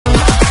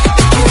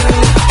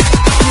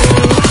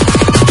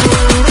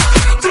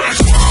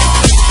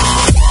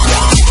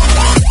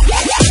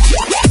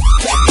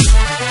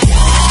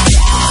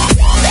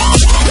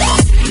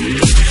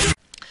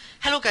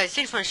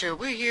Funny,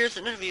 we're here with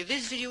another video.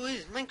 This video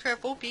is Minecraft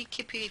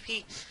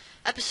OpPvP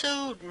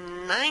episode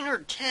 9 or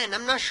 10.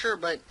 I'm not sure,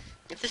 but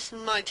if this is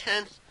my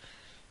 10th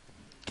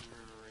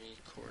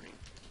recording,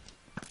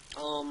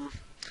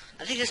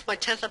 I think this is my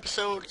 10th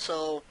episode.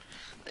 So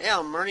yeah,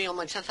 I'm already on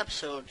my 10th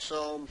episode.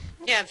 So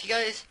yeah, if you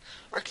guys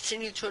are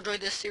continuing to enjoy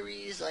this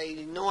series, I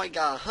know I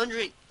got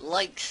 100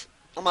 likes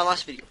on my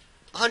last video.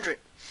 100.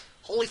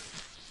 Holy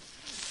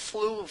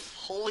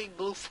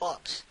blue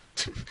flops.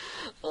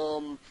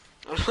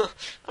 I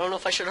don't know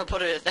if I should have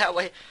put it that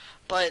way,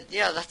 but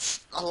yeah,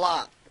 that's a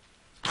lot.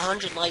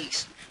 100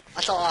 likes.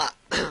 That's a lot.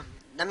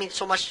 That means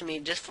so much to me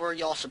just for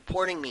y'all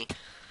supporting me.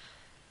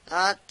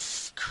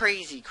 That's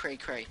crazy, cray.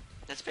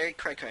 That's very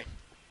cray.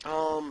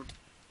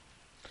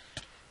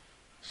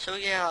 So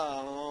yeah,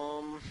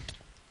 I'm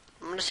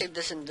gonna save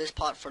this in this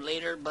pot for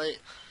later, but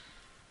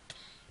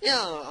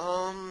yeah,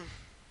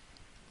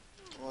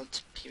 well,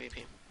 it's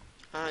PvP.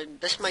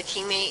 This is my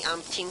teammate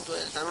I'm teamed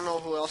with. I don't know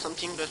who else I'm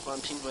teamed with, but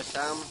I'm teamed with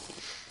them.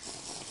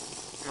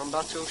 I'm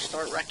about to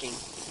start wrecking.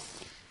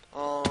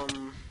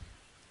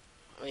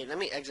 Wait, let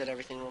me exit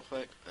everything real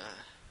quick.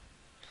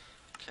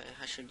 Okay,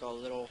 I should go a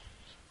little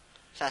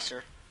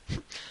faster.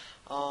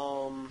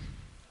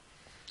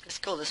 Let's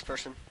kill this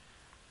person.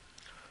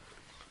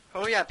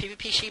 Oh yeah,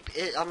 PvP sheep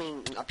is, I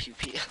mean, not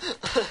PvP.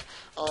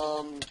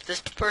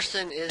 This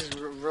person is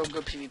real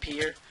good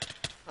PvPer.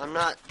 I'm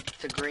not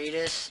the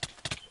greatest.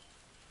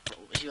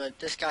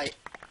 This guy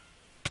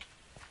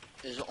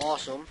is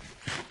awesome.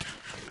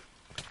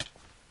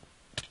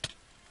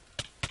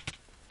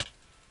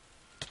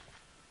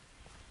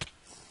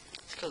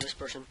 Let's kill this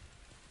person.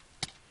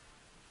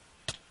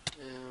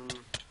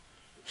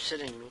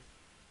 Sitting me.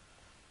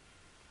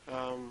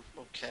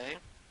 Okay.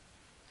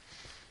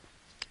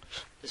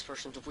 This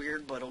person's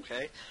weird, but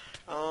okay.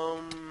 I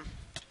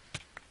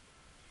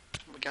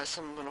guess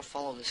I'm gonna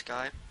follow this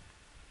guy.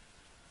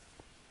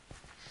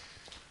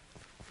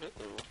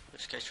 Uh-oh,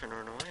 this guy's trying to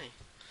run away.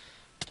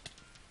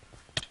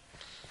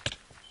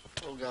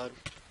 Oh god.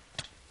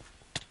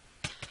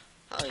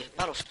 Hi,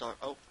 battle start.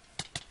 Oh.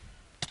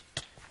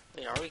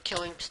 Wait, are we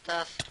killing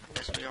stuff?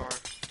 Yes, we are.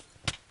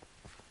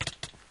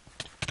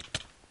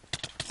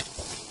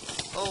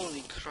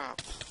 Holy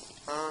crap.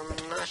 I'm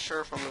not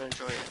sure if I'm gonna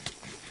enjoy it.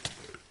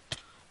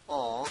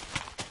 Aw.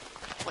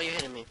 Why are you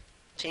hitting me?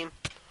 Team?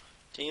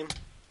 Team?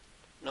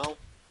 No?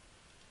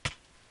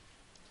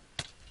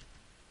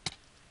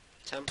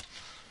 Tim?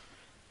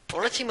 I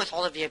want to team with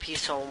all the VIPs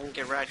so I won't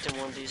get wrecked in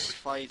one of these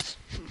fights.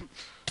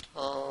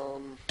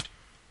 Okay,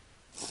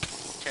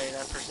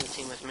 that person's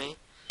team with me.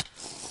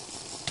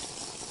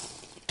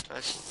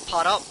 Let's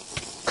pot up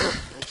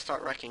and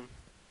start wrecking.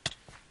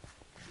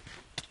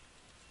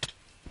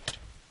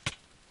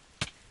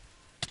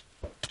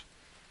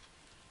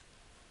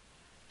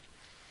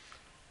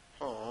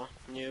 Aw,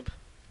 noob.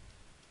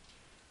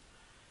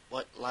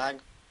 What,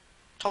 lag?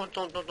 Don't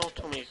tell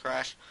me to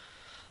crash.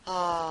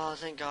 Ah,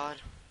 thank God.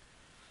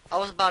 I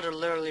was about to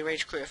literally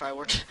rage quit if I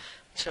were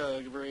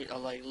to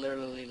like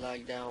literally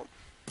lagged out.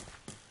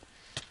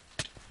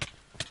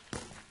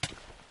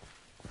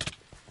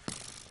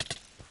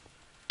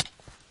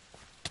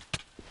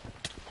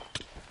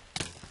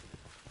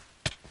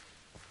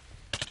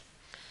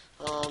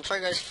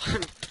 Sorry guys if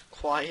I'm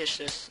quiet.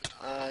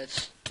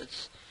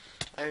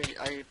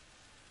 I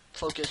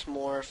focus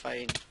more if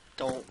I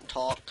don't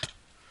talk.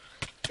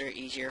 Very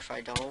easier if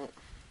I don't.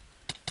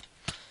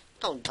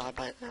 Don't die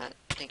by that.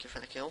 Thank you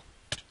for the kill.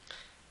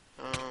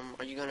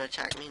 Are you gonna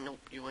attack me? Nope,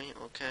 you ain't.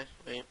 Okay,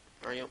 wait,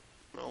 are you?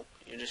 Nope,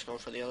 you're just going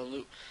for the other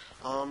loot.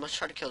 Let's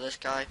try to kill this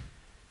guy.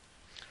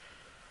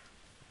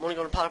 I'm only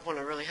gonna pot up when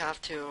I really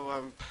have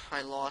to.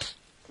 I lost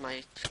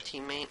my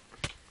teammate.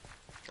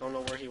 I don't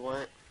know where he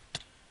went.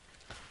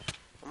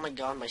 Oh my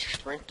god, my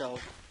sprint though.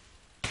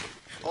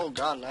 Oh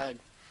god, lag.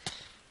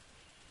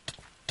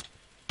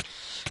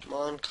 Come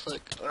on,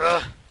 click.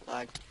 Ugh,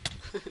 lag.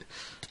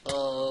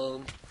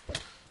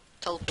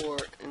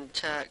 Teleport and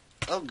attack.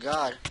 Oh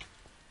god.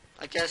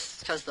 I guess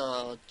because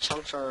the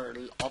chunks are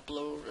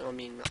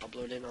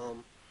uploaded.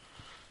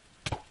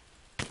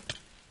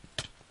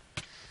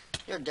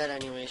 You're dead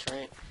anyways,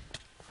 right?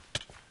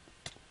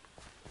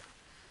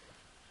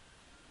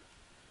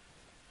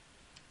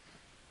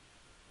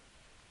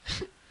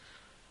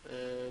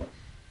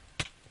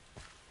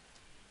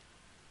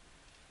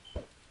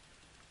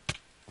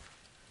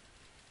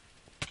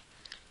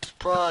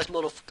 Surprise,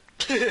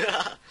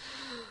 motherfucker.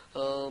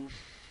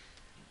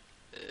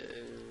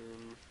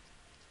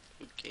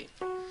 Okay.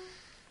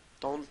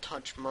 Don't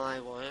touch my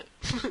what?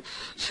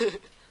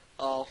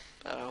 Oh,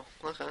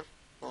 okay.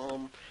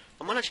 I'm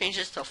gonna change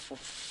this to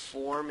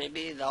 4,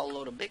 maybe that'll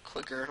load a bit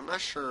quicker. I'm not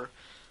sure,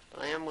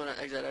 but I am gonna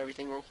exit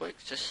everything real quick.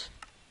 Just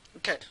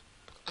okay,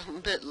 a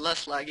bit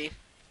less laggy.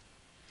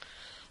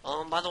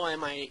 By the way,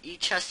 my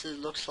chest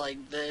looks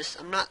like this.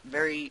 I'm not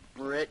very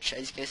rich,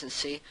 as you guys can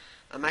see.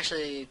 I'm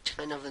actually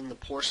kind of in the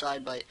poor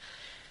side, but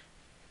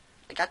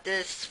I got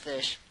this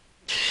fish.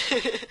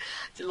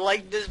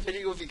 Like this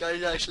video if you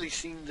guys actually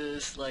seen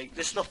this. Like,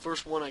 this is the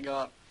first one I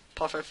got.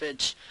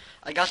 pufferfish.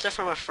 I got that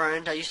from a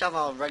friend. I used to have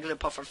a regular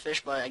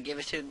pufferfish, but I gave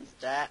it to him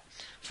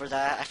for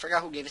that. I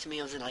forgot who gave it to me.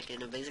 It was like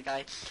an invasive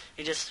guy.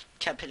 He just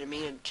kept hitting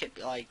me and kept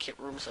kit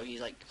room, so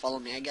he's like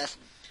following me, I guess.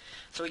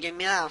 So he gave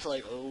me that. I was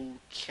like,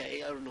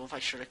 okay, I don't know if I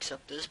should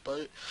accept this,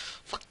 but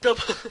fucked up.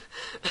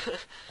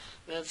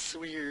 That's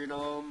weird.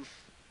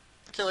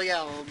 So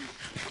yeah,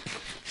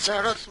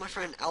 shout out to my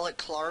friend Alec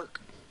Clark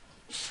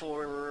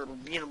for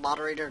being a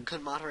moderator, a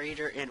good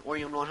moderator, and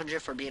Orion100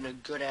 for being a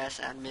good ass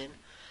admin.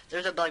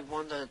 They're like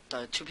one of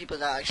the two people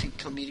that I actually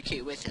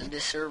communicate with in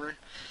this server.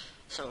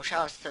 So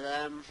shout outs to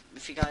them.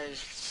 If you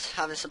guys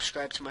haven't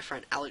subscribed to my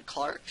friend Alec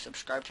Clark,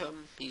 subscribe to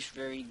him. He's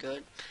very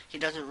good. He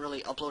doesn't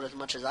really upload as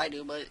much as I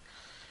do, but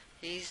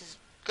he's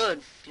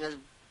good.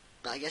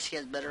 I guess he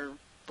has better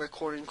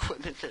recording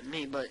equipment than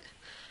me, but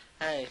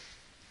hey.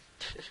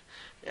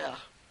 Yeah.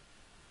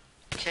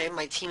 Okay,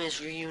 my team is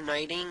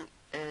reuniting,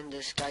 and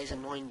this guy's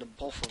annoying the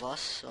both of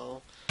us,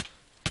 so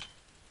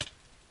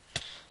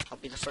I'll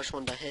be the first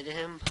one to hit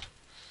him.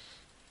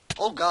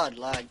 Oh god,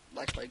 lag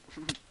spike.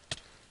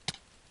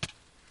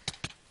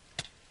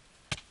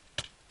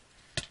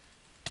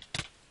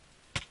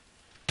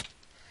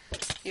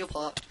 Heal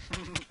pop.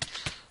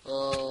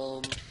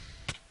 Oh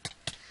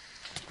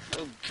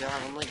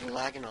god, I'm like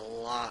lagging a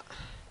lot.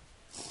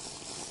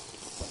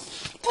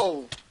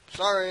 Oh,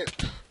 sorry.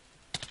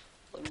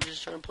 I'm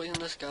just trying to poison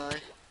this guy.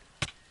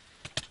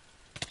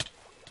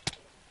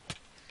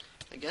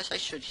 I guess I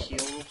should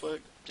heal real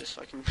quick, just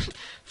so I can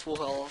full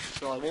health,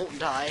 so I won't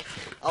die.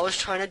 I was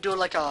trying to do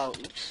like a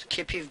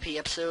GotPvP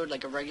episode,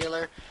 like a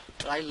regular,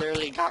 but I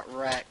literally got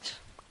wrecked.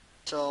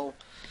 So,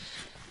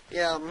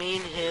 yeah, me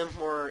and him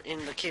were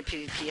in the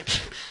GotPvP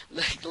episode,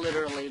 like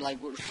literally, like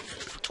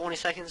 20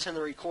 seconds in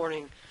the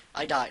recording,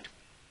 I died.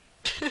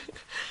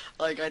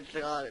 Like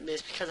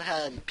it's because I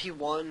had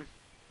P1.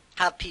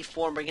 Have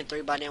P4 and breaking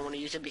 3, but I didn't want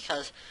to use it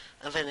because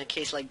of in a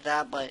case like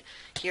that, but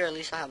here at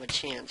least I have a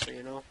chance,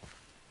 you know.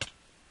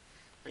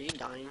 Are you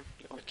dying?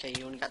 Okay,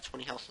 you only got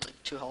 20 health, like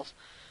 2 health.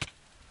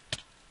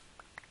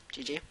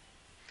 GG.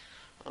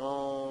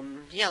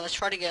 Yeah, let's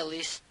try to get at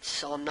least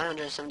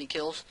 970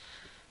 kills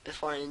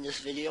before I end this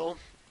video.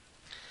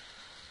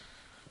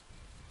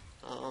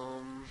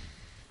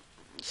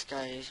 This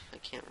guy, I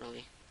can't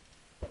really.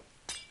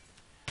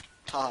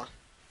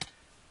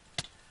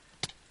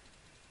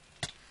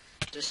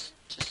 Just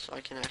so I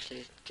can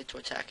actually get to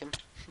attack him.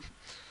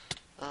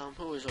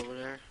 Who is over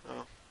there?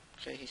 Oh,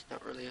 okay, he's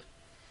not really.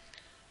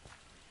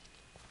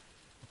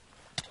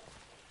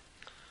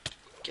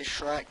 Get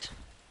Shrekt.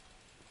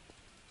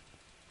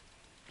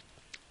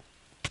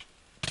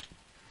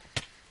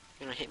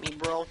 You gonna hit me,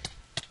 bro?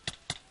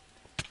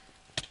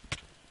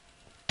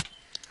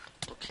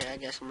 Okay, I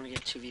guess I'm gonna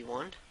get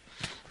 2v1.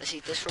 Let's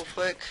eat this real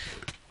quick.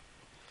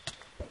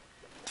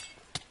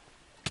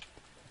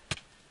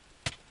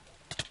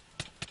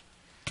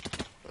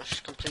 Let's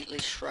completely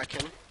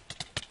Shrek him.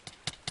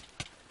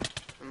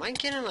 Am I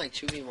getting like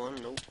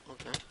 2v1? Nope.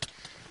 Okay.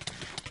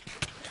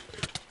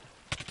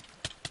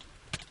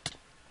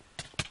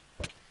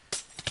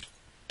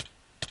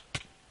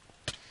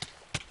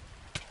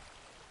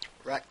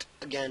 Rekt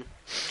again.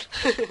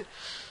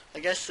 I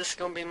guess this is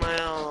gonna be my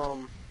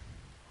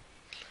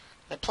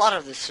my plot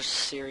of this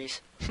series.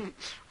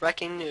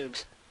 Wrecking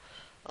noobs.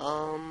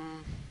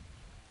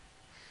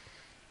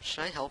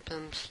 Should I help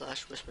him?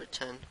 / whisper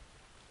 10.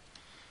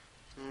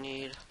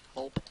 Need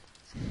help.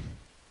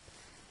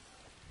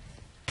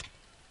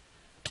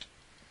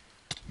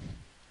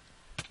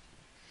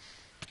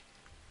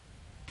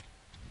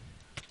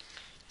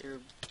 Your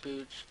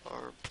boots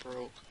are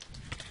broke.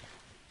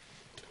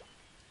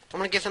 I'm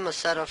gonna give him a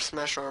set of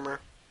smash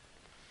armor.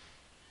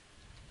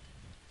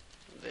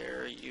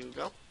 There you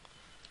go.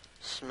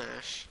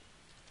 Smash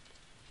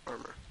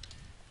armor.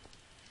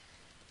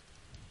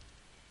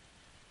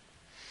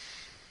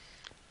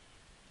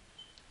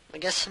 I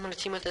guess I'm gonna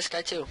team with this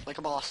guy too, like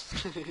a boss.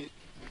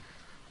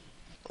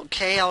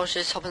 Okay, I was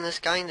just helping this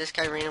guy, and this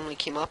guy randomly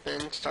came up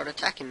and started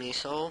attacking me,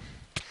 so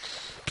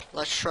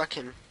let's Shrek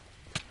him.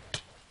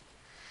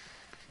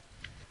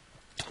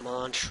 Come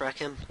on, Shrek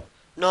him.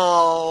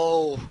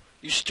 No!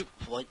 You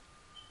stupid. What?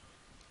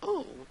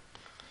 Oh.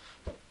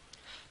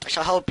 I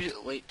shall help you.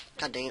 Wait,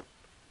 god dang it.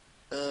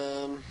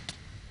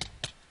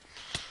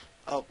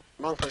 Oh,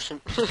 wrong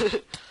person.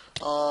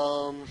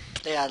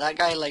 Yeah, that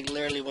guy, like,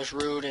 literally was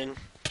rude and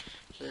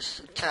just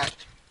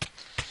attacked.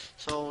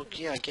 So,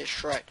 yeah, get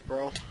Shrek,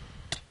 bro.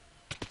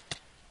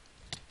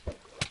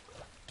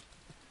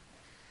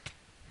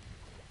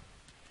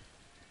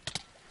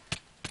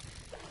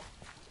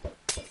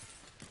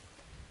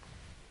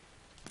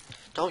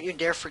 Don't you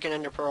dare freaking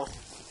Ender Pearl.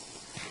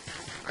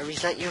 I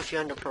resent you if you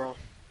Ender Pearl.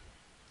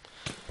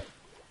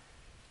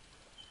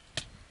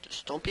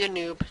 Just don't be a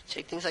noob.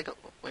 Take things like a...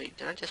 Wait,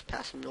 did I just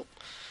pass him? Nope.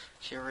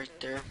 Here, right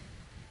there.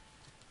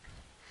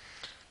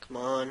 Come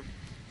on.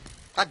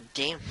 God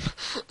damn.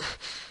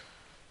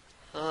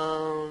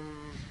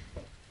 Come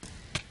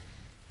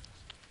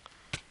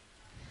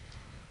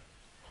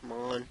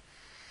on.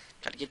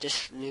 Gotta get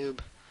this noob.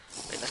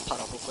 Wait, let's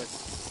pot up real quick.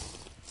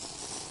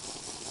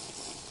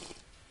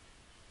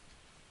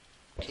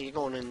 Okay, you're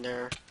going in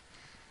there.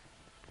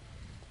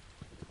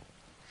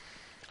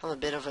 I have a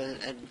bit of an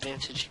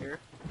advantage here.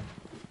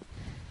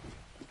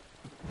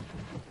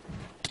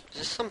 Is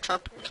this some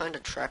kind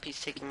of trap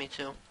he's taking me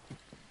to?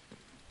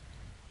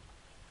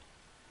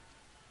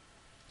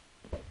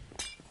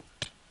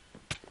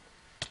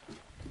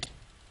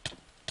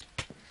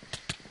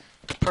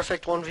 The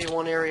perfect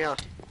 1v1 area.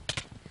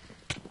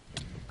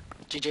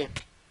 GG.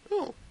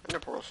 Ooh, ender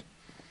pearls.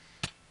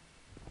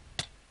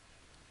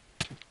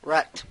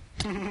 Rekt.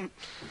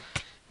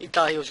 He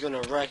thought he was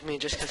gonna wreck me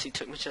just because he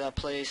took me to that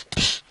place.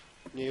 Psh,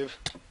 noob.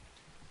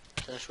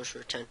 That's for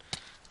sure 10.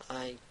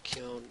 I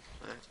killed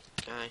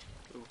that guy.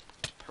 Ooh,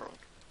 pearl.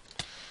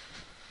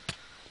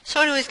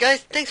 So anyways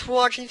guys, thanks for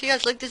watching. If you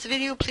guys like this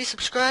video, please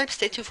subscribe.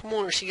 Stay tuned for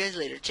more. See you guys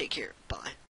later. Take care.